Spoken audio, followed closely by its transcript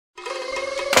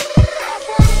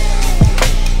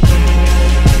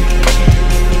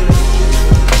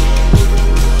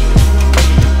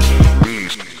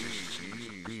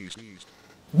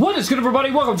good,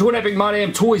 everybody? Welcome to an Epic My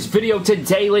Damn Toys video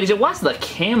today, ladies. And why's the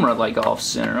camera like off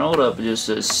center? Hold up just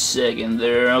a second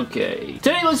there. Okay.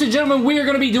 Today, ladies and gentlemen, we are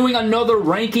going to be doing another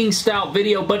ranking style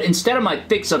video, but instead of my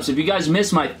fix-ups, if you guys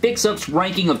missed my fix-ups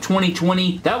ranking of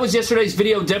 2020, that was yesterday's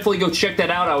video. Definitely go check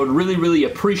that out. I would really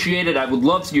appreciate it. I would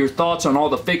love your thoughts on all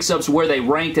the fix-ups, where they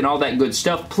ranked, and all that good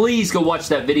stuff. Please go watch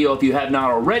that video if you have not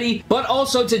already. But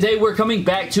also today, we're coming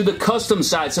back to the custom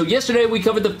side. So yesterday, we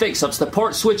covered the fix-ups, the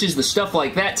part switches, the stuff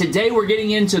like that. Today we're getting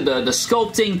into the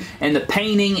sculpting and the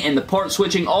painting and the part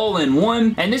switching all in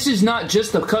one. And this is not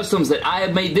just the customs that I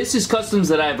have made. This is customs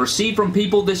that I have received from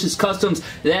people. This is customs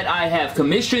that I have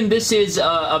commissioned. This is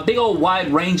a big old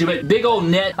wide range of it. Big old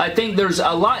net. I think there's a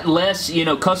lot less, you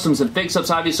know, customs and fix-ups.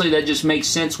 Obviously that just makes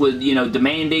sense with, you know,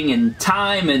 demanding and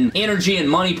time and energy and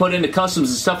money put into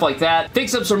customs and stuff like that.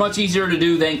 Fix-ups are much easier to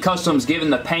do than customs given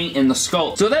the paint and the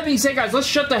sculpt. So that being said, guys, let's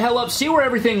shut the hell up, see where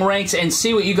everything ranks, and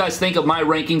see what you guys think of my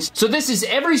rankings. So this is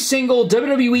every single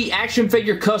WWE action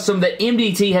figure custom that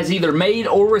MDT has either made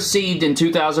or received in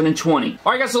 2020.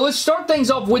 Alright guys, so let's start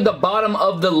things off with the bottom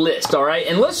of the list, alright?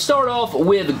 And let's start off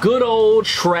with good old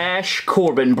Trash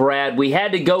Corbin, Brad. We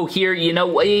had to go here, you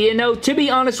know, to be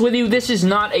honest with you, this is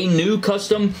not a new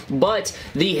custom, but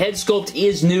the head sculpt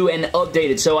is new and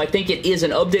updated, so I think it is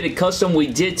an updated custom. We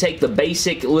did take the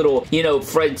basic little, you know,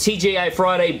 TGI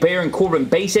Friday Baron Corbin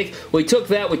basic. We took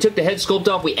that, we took the head sculpt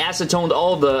off, we acetoned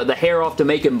all the hair off to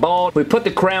make him bald. We put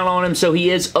the crown on him, so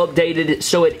he is updated,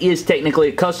 so it is technically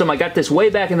a custom. I got this way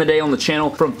back in the day on the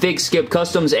channel from Fig Skip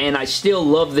Customs, and I still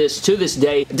love this to this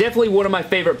day. Definitely one of my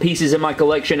favorite pieces in my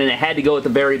collection, and it had to go at the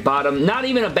very bottom. Not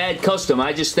even a bad custom.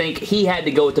 I just think he had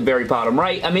to go at the very bottom,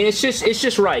 right? I mean, it's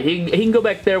just right. He can go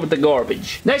back there with the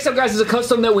garbage. Next up, guys, is a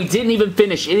custom that we didn't even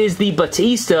finish. It is the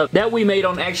Batista that we made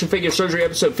on Action Figure Surgery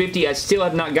episode 50. I still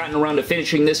have not gotten around to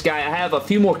finishing this guy. I have a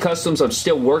few more customs I'm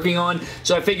still working on,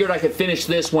 so I figured I could finish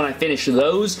this when I finish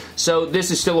those. So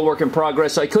this is still a work in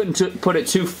progress. I couldn't put it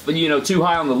too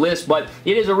high on the list, but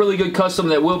it is a really good custom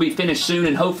that will be finished soon,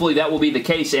 and hopefully that will be the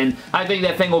case, and I think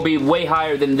that thing will be way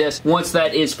higher than this once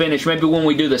that is finished. Maybe when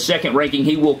we do the second ranking,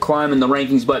 he will climb in the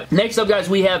rankings. But next up, guys,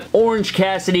 we have Orange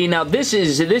Cassidy. Now this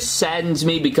saddens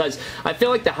me because I feel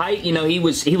like the height, you know, he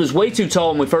was way too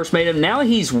tall when we first made him. Now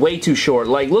he's way too short.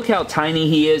 Like, look how tiny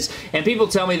he is, and people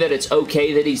tell me that it's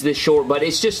okay that he's this short, but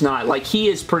it's just not. Like, he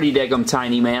is pretty daggum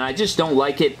tiny, man. I just don't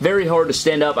like it. Very hard to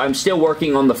stand up. I'm still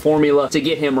working on the formula to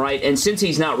get him right, and since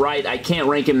he's not right, I can't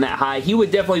rank him that high. He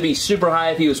would definitely be super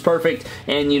high if he was perfect,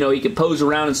 and, you know, he could pose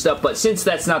around and stuff, but since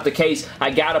that's not the case,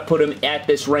 I gotta put him at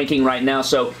this ranking right now,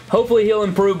 so hopefully he'll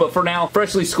improve, but for now,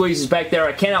 Freshly Squeezed is back there.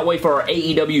 I cannot wait for our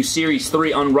AEW Series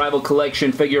 3 Unrivaled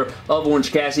Collection figure of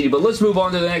Orange Cassidy, but let's move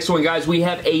on to the next one, guys. We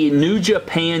have a New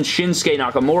Japan Shinsuke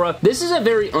Nakamura. This is a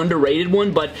very underrated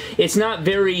one, but it's not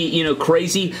very, you know,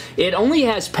 crazy. It only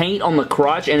has paint on the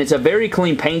crotch, and it's a very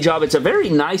clean paint job. It's a very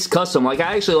nice custom. Like,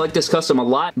 I actually like this custom a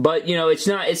lot, but, you know, it's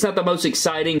not the most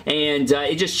exciting, and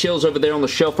it just chills over there on the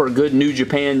shelf for a good New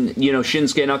Japan, you know,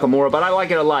 Shinsuke Nakamura, but I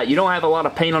like it a lot. You don't have a lot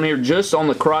of paint on here, just on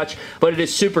the crotch, but it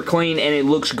is super clean, and it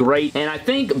looks great, and I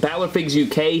think Balor Figs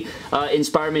UK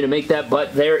inspired me to make that,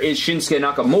 but there is Shinsuke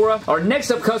Nakamura. Our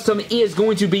next up custom is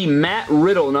going to be Matt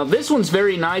Riddle. Now, this one's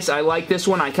very nice. I like this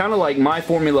one. I kind of like my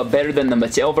formula better than the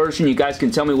Mattel version. You guys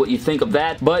can tell me what you think of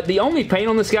that, but the only paint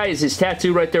on this guy is his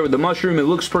tattoo right there with the mushroom. It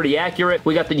looks pretty accurate.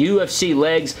 We got the UFC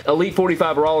legs, Elite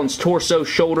 45 Rollins torso,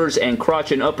 shoulders, and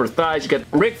crotch and upper thighs. You got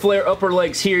Ric Flair upper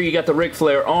legs here. You got the Ric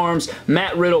Flair arms.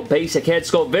 Matt Riddle basic head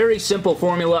sculpt. Very simple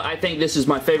formula. I think this is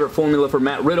my favorite formula for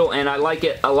Matt Riddle, and I like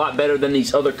it a lot better than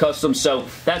these other customs, so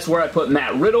that's where I put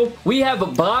Matt Riddle. We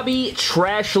have Bobby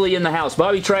Trashley in the house.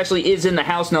 Bobby Trashley is in the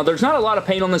house. Now, there's not a lot of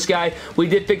paint on this guy. We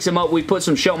did fix him up. We put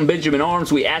some Shelton Benjamin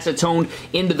arms. We acetoned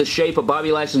into the shape of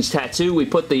Bobby Lashley's tattoo. We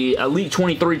put the Elite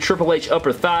 23 Triple H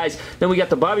upper thighs. Then we got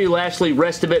the Bobby Lashley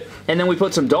rest of it, and then we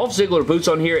put some Dolph Ziggler boots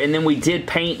on here, and then we did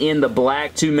paint in the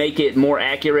black to make it more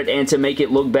accurate and to make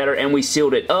it look better, and we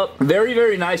sealed it up. Very,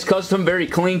 very nice custom. Very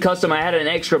clean custom. I had an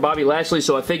extra Bobby Lashley,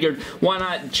 so I figured why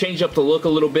not change up the look a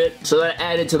little bit, so that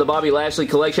added to the Bobby Lashley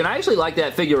collection. I actually like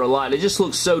that figure a lot. It just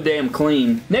looks so damn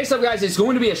clean. Next up, guys, it's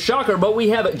going to be a shocker, but we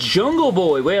have Jungle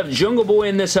Boy. We have Jungle Boy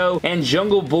in this hoe, and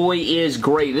Jungle Boy is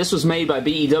great. This was made by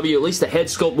BEW. At least the head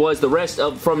sculpt was. The rest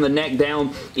of from the neck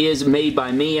down is made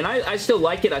by me, and I still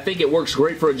like it. I think it works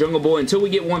great for a Jungle Boy. Until we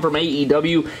get one from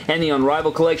AEW and the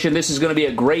Unrivaled collection, this is going to be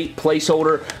a great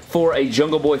placeholder for a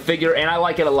Jungle Boy figure, and I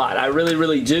like it a lot. I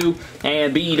really do,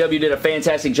 and BEW did a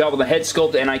fantastic job with the head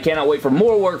sculpt, and I cannot wait for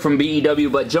more work from BEW,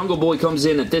 but Jungle Boy comes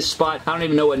in at this spot. I don't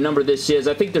even know what number this is.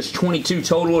 I think there's 22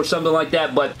 total or something like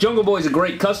that, but Jungle Boy is a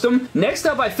great custom. Next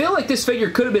up, I feel like this figure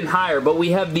could have been higher, but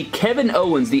we have the Kevin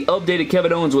Owens, the updated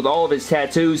Kevin Owens with all of his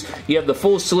tattoos. You have the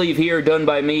full sleeve here done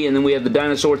by me, and then we have the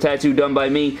dinosaur tattoo done by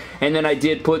me, and then I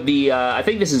did put the, I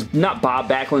think this is not Bob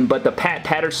Backlund, but the Pat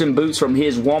Patterson boots from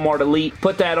his Walmart Elite.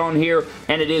 Put that on here,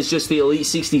 and it is just the Elite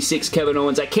 66 Kevin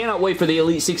Owens. I cannot wait for the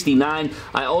Elite 69.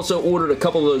 I also ordered a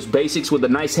couple of those basics with a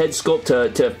nice head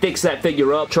sculpt to fix that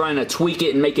figure up, trying to tweak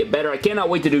it and make it better. I cannot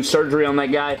wait to do surgery on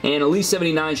that guy, and Elite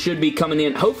 79 should be coming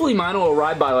in. Hopefully mine will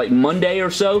arrive by like Monday or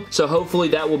so hopefully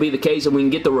that will be the case, and we can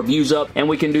get the reviews up, and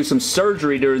we can do some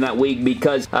surgery during that week,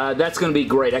 because that's going to be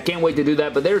great. I can't wait to do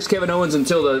that, but there's Kevin Owens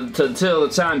until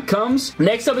the time comes.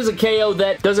 Next up is a KO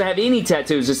that doesn't have any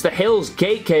tattoos. It's the Hell's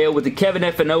Gate KO with the Kevin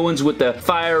F. and Owens with the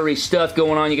fiery stuff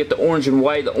going on. You get the orange and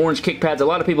white, the orange kick pads. A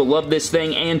lot of people love this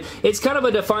thing, and it's kind of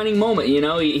a defining moment, you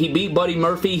know. He beat Buddy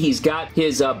Murphy. He's got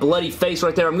his bloody face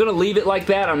right there. I'm going to leave it like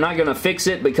that. I'm not going to fix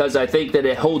it because I think that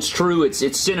it holds true. It's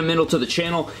sentimental to the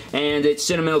channel, and it's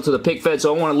sentimental to the pick fed,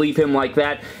 so I want to leave him like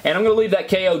that. And I'm going to leave that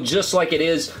KO just like it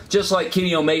is, just like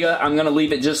Kenny Omega. I'm going to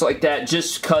leave it just like that,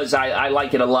 just because I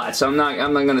like it a lot. So I'm not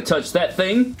going to touch that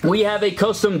thing. We have a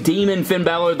custom Demon Finn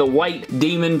Balor, the white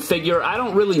Demon figure. I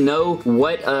don't really know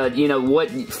what you know, what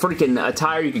freaking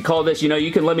attire you could call this. You know,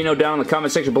 you can let me know down in the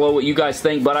comment section below what you guys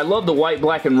think. But I love the white,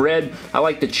 black, and red. I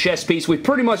like the chest piece. We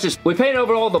pretty much we painted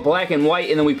over all the black and white,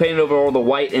 and then we painted over all the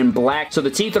white and black. So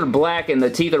the teeth are black, and the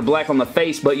teeth are black on the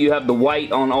face, but you have the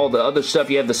white on all the other stuff.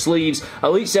 You have the sleeves.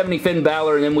 Elite 70 Finn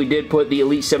Balor, and then we did put the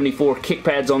Elite 74 kick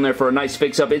pads on there for a nice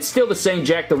fix-up. It's still the same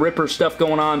Jack the Ripper stuff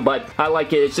going on, but I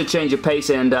like it. It's a change of pace,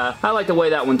 and I like the way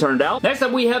that one turned out. Next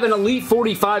up, we have an Elite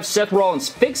 45 Seth Rollins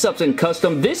fix-ups in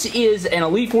custom. This is an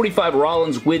Elite 45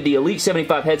 Rollins with the Elite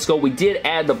 75 head sculpt. We did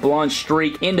add the blonde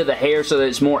streak into the hair so that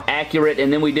it's more accurate,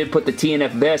 and then we did put the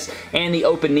TNF vest and the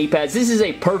open knee pads. This is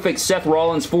a perfect Seth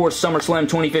Rollins for SummerSlam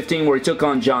 2015 where he took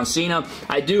on John Cena.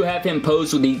 I do have him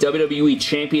posed with the WWE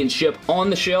Championship on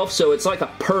the shelf, so it's like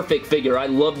a perfect figure. I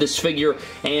love this figure,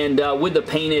 and with the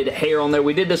painted hair on there.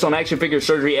 We did this on Action Figure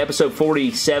Surgery episode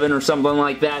 47 or something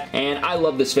like that, and I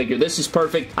love this figure. This is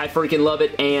perfect. I freaking love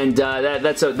it, and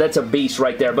that's a beast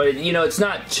right there. But you know, it's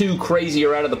not too crazy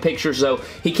or out of the picture, so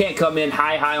he can't come in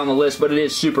high on the list, but it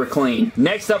is super clean.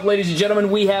 Next up, ladies and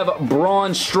gentlemen, we have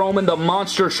Braun Strowman, the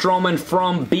Monster Strowman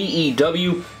from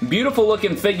BEW. Beautiful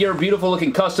looking figure, beautiful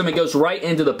looking custom. It goes right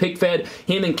into the pick fed.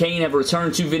 Him and Kane have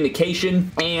returned to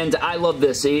Vindication, and I love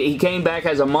this. He came back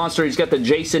as a monster. He's got the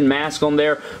Jason mask on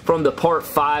there from the Part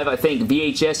 5, I think,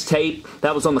 VHS tape.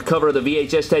 That was on the cover of the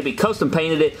VHS tape. He custom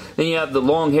painted it. Then you have the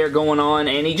long hair going on,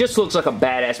 and he just looks like a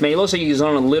badass, man. He looks like he's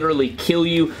going to literally kill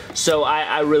you, so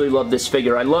I really love this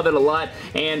figure. I love it a lot,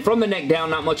 and from the neck down,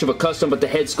 not much of a custom, but the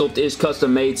head sculpt is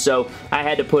custom made, so I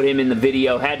had to put him in the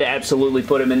video. Had to absolutely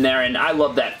put him in there, and I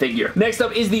love that figure. Next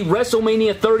up is the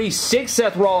WrestleMania 36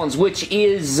 Seth Rollins, which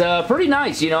is pretty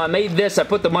nice. You know, I made this. I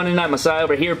put the Monday Night Messiah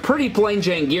over here. Pretty plain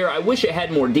Jane gear. I wish it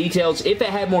had more details. If it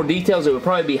had more details, it would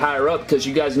probably be higher up, because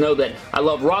you guys know that I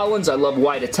love Rollins. I love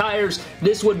white attires.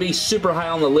 This would be super high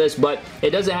on the list, but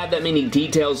it doesn't have that many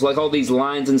details, like all these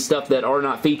lines and stuff that are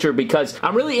not featured, because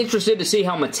I'm really interested to see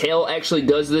how Mattel actually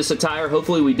does this attire.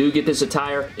 Hopefully we do get this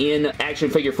attire in action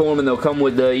figure form, and they'll come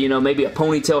with the, you know, maybe a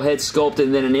ponytail head sculpt,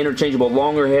 and then an interchangeable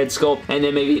longer head sculpt, and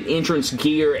then maybe an entrance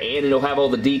gear, and it'll have all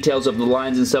the details of the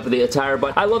lines and stuff of the attire.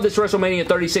 But I love this WrestleMania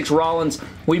 36 Rollins.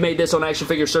 We made this on Action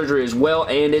Figure Surgery as well,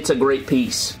 and it's a great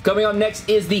piece. Coming up next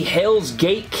is the Hell's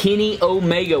Gate Kenny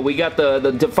Omega. We got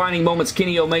the defining moments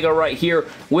Kenny Omega right here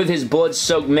with his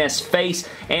blood-soaked mess face,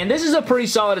 and this is a pretty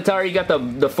solid attire. You got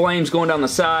the flames going down the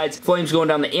sides, flames going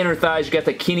down the inner thighs. You got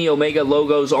the Kenny Omega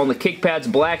logos on the kick pads,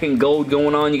 black and gold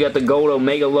going on. You got the gold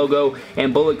Omega logo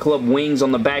and Bullet Club wings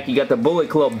on the back. You got the Bullet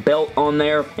Club belt on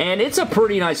there, and it's a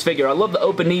pretty nice figure. I love the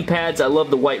open knee pads. I love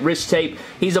the white wrist tape.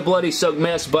 He's a bloody soaked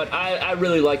mess, but I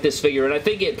really like this figure, and I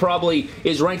think it probably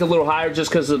is ranked a little higher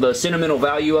just because of the sentimental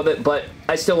value of it, but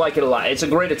I still like it a lot. It's a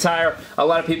great attire. A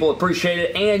lot of people appreciate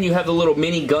it, and you have the little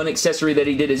mini gun accessory that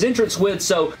he did his entrance with,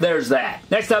 so there's that.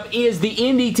 Next up is the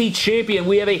NDT Champion.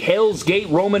 We have a Hell's Gate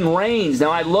Roman Reigns.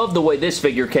 Now, I love the way this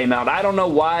figure came out. I don't know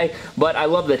why, but I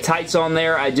love the tights on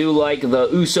there. I do like the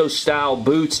Uso-style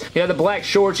boots. You got the black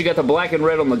shorts. You got the black and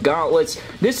red on the gauntlets.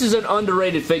 This is an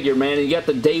underrated figure, man, and you got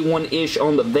the Day One-ish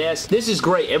on the vest. This is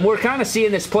great, and we're kind of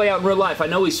seeing this play out in real life. I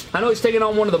know he's taking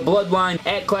on one of the Bloodline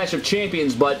at Clash of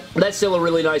Champions, but that's still a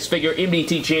really nice figure.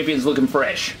 MDT Champion's looking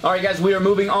fresh. Alright, guys, we are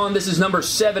moving on. This is number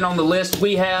 7 on the list.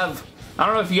 We have I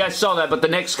don't know if you guys saw that, but the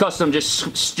next custom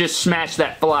just smashed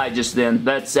that fly just then.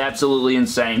 That's absolutely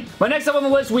insane. But next up on the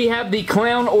list, we have the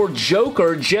Clown or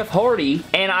Joker, Jeff Hardy,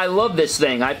 and I love this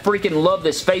thing. I freaking love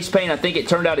this face paint. I think it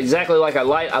turned out exactly like I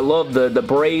like. I love the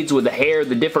braids with the hair,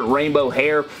 the different rainbow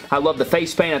hair. I love the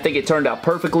face paint. I think it turned out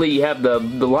perfectly. You have the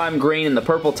lime green and the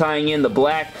purple tying in, the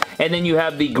black, and then you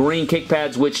have the green kick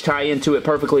pads which tie into it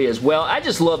perfectly as well. I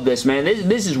just love this, man.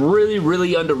 This is really,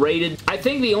 really underrated. I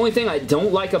think the only thing I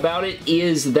don't like about it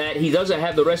is that he doesn't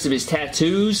have the rest of his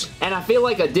tattoos, and I feel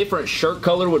like a different shirt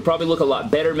color would probably look a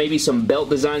lot better. Maybe some belt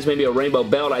designs, maybe a rainbow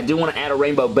belt. I do want to add a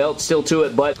rainbow belt still to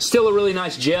it, but still a really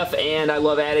nice Jeff, and I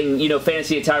love adding, you know,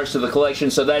 fantasy attires to the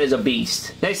collection, so that is a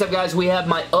beast. Next up, guys, we have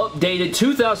my updated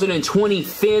 2020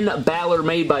 Finn Balor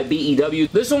made by BEW.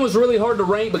 This one was really hard to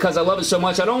rank because I love it so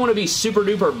much. I don't want to be super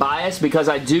duper biased because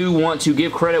I do want to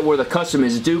give credit where the custom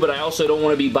is due, but I also don't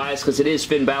want to be biased because it is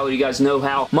Finn Balor. You guys know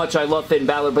how much I love Finn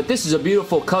Balor, but this is a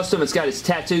beautiful custom. It's got his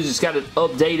tattoos. It's got an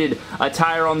updated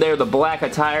attire on there, the black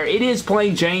attire. It is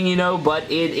plain Jane, you know, but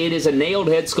it is a nailed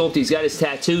head sculpt. He's got his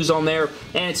tattoos on there,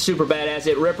 and it's super badass.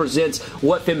 It represents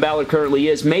what Finn Balor currently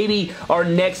is. Maybe our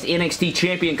next NXT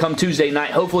champion come Tuesday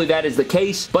night. Hopefully that is the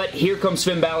case, but here comes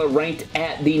Finn Balor ranked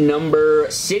at the number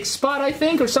 6 spot, I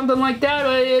think, or something like that.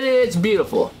 It's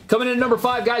beautiful. Coming in at number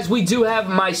 5, guys, we do have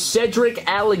my Cedric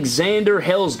Alexander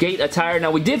Hell's Gate attire.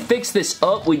 Now, we did fix this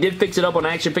up. We did fix it up on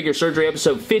Action Figure Surgery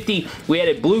episode 50. We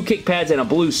added blue kick pads and a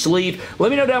blue sleeve. Let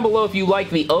me know down below if you like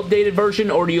the updated version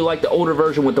or do you like the older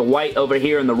version with the white over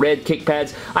here and the red kick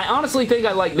pads. I honestly think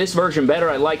I like this version better.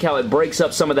 I like how it breaks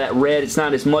up some of that red. It's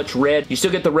not as much red. You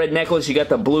still get the red necklace. You got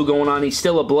the blue going on. He's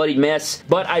still a bloody mess,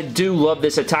 but I do love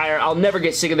this attire. I'll never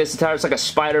get sick of this attire. It's like a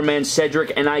Spider-Man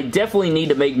Cedric, and I definitely need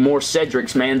to make more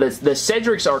Cedrics, man. The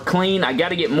Cedrics are clean. I got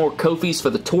to get more Kofis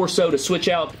for the torso to switch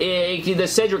out. The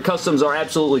Cedric customs are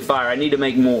absolutely fire. I need to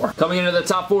make more. Coming into the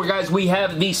top 4, guys, we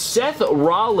have the Seth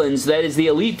Rollins. That is the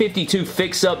Elite 52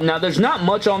 fix-up. Now, there's not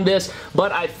much on this,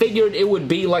 but I figured it would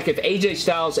be like if AJ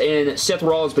Styles and Seth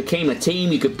Rollins became a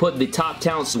team, you could put the top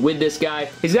talents with this guy.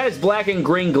 He's got his black and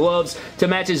green gloves to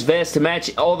match his vest, to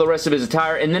match all the rest of his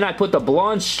attire, and then I put the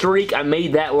blonde streak. I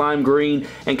made that lime green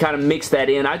and kind of mixed that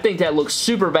in. I think that looks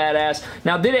super badass.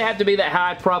 Now, did it have to be that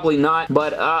high? Probably not,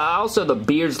 but also the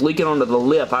beard's leaking onto the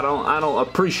lip. I don't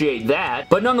appreciate that,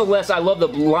 but nonetheless, I love the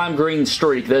lime green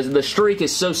streak. The streak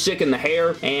is so sick in the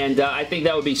hair, and I think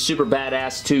that would be super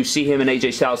badass to see him and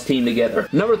AJ Styles team together.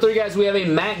 Number 3, guys, we have a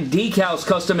Mac Decals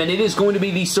custom, and it is going to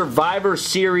be the Survivor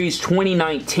Series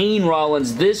 2019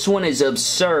 Rollins. This one is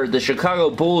absurd. The Chicago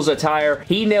Bulls attire.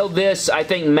 He nailed this. I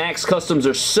think Mac's customs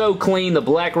are so clean. The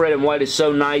black, red, and white is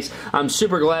so nice. I'm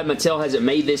super glad Mattel hasn't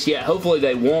made this yet. Hopefully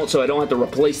they won't, so I don't have to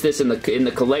replace this in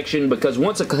the collection, because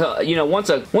once a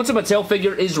Mattel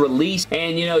figure is released,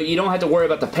 and you don't have to worry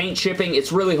about the paint shipping,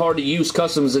 it's really hard to use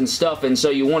customs and stuff, and so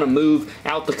you want to move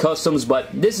out the customs. But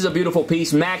this is a beautiful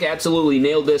piece. Mac absolutely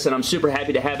nailed this, and I'm super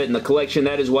happy to have it in the collection.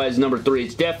 That is why it's number 3.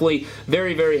 It's definitely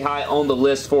very, very high on the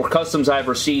list for customs I've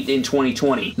received in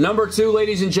 2020. Number 2,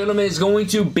 ladies and gentlemen, is going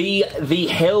to be the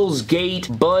Hell's Gate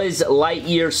Buzz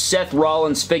Lightyear Seth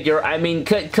Rollins figure. I mean,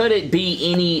 could it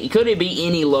be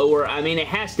any lower? I mean, it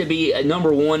has to be a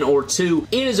number 1 or 2.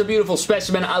 It is a beautiful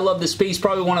specimen. I love this piece.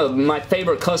 Probably one of my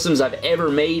favorite customs I've ever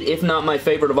made, if not my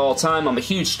favorite of all time. I'm a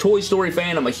huge Toy Story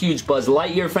fan. I'm a huge Buzz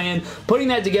Lightyear fan. Putting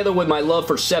that together with my love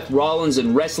for Seth Rollins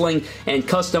and wrestling and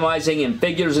customizing and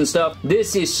figures and stuff,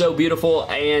 this is so beautiful,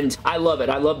 and I love it.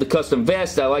 I love the custom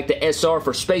vest. I like the SR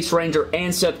for Space Ranger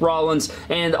and Seth Rollins,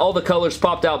 and all the colors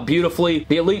popped out beautifully.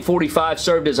 The Elite 45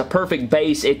 served as a perfect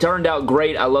base. It turned out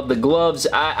great. I love the gloves.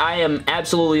 I am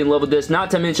absolutely in love with this,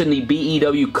 not to mention the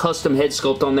BEW custom head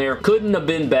sculpt on there. Couldn't have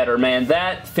been better, man.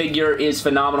 That figure is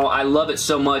phenomenal. I love it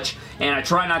so much, and I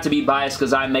try not to be biased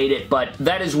because I made it, but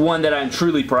that is one that I'm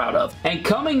truly proud of. And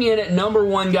coming in at number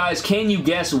 1, guys, can you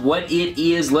guess what it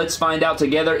is? Let's find out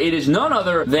together. It is none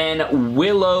other than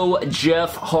Willow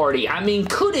Jeff Hardy. I mean,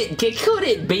 could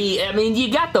it be? I mean,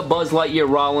 you got the Buzz Lightyear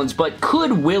Rollins, but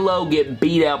could Willow get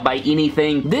beat out by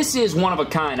anything? This is one of a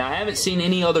kind. I haven't seen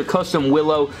any other custom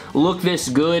Willow look this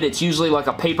good. It's usually like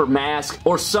a paper mask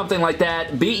or something like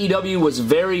that. BEW was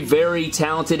very, very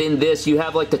talented in this. You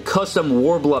have like the custom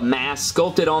Warbler mask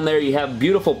sculpted on there. You have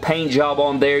beautiful paint job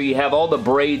on there. You have all the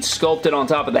braids sculpted on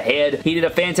top of the head. He did a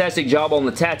fantastic job on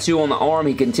the tattoo on the arm.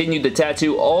 He continued the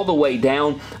tattoo all the way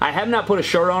down. I have not put a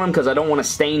shirt on him because I don't want to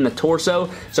stain the torso,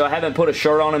 so I haven't put a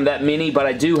shirt on him that many, but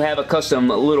I do have a custom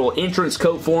little entrance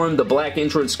coat for him, the black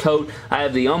entrance coat. I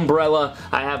have the umbrella.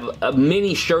 I have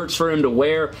many shirts for him to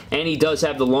wear, and he does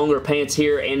have the longer pants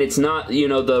here, and it's not, you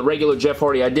know, the regular Jeff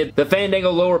Hardy. I did the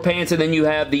Fandango lower pants, and then you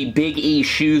have the Big E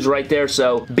shoes right there.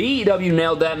 So BEW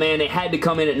nailed that, man. It had to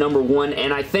come in at number 1,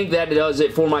 and I think that does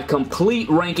it for my complete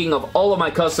ranking of all of my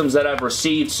customs that I've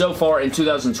received so far in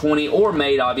 2020, or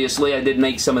made, obviously. I did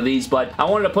make some of these, but I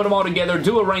wanted to put them all together,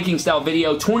 do a ranking style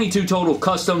video, 22 total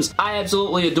customs. I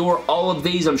absolutely adore all of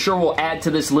these. I'm sure we'll add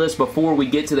to this list before we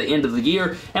get to the end of the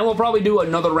year, and we'll probably do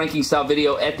another ranking style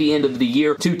video at the end of the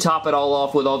year to top it all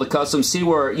off with all the customs, see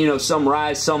where, you know, some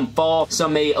rise, some fall,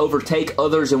 some may overtake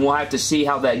others, and we'll have to see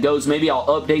how that goes. Maybe I'll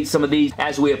update some of these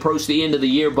as we approach the end of the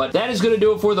year, but that is going to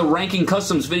do it for the ranking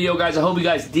customs video, guys. I hope you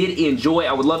guys did enjoy.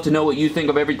 I would love to know what you think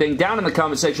of everything down in the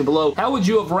comment section below. How would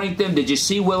you have ranked them? Did you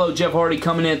see Willow Jeff Hardy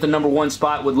coming in at the number 1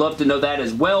 spot? Would love to know that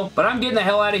as well. But I'm getting the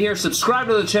hell out of here. Subscribe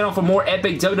to the channel for more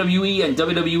epic WWE and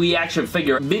WWE action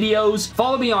figure videos.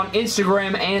 Follow me on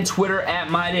Instagram and Twitter at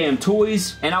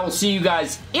MyDamnToys, and I will see you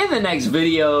guys in the next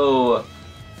video.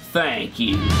 Thank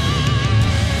you.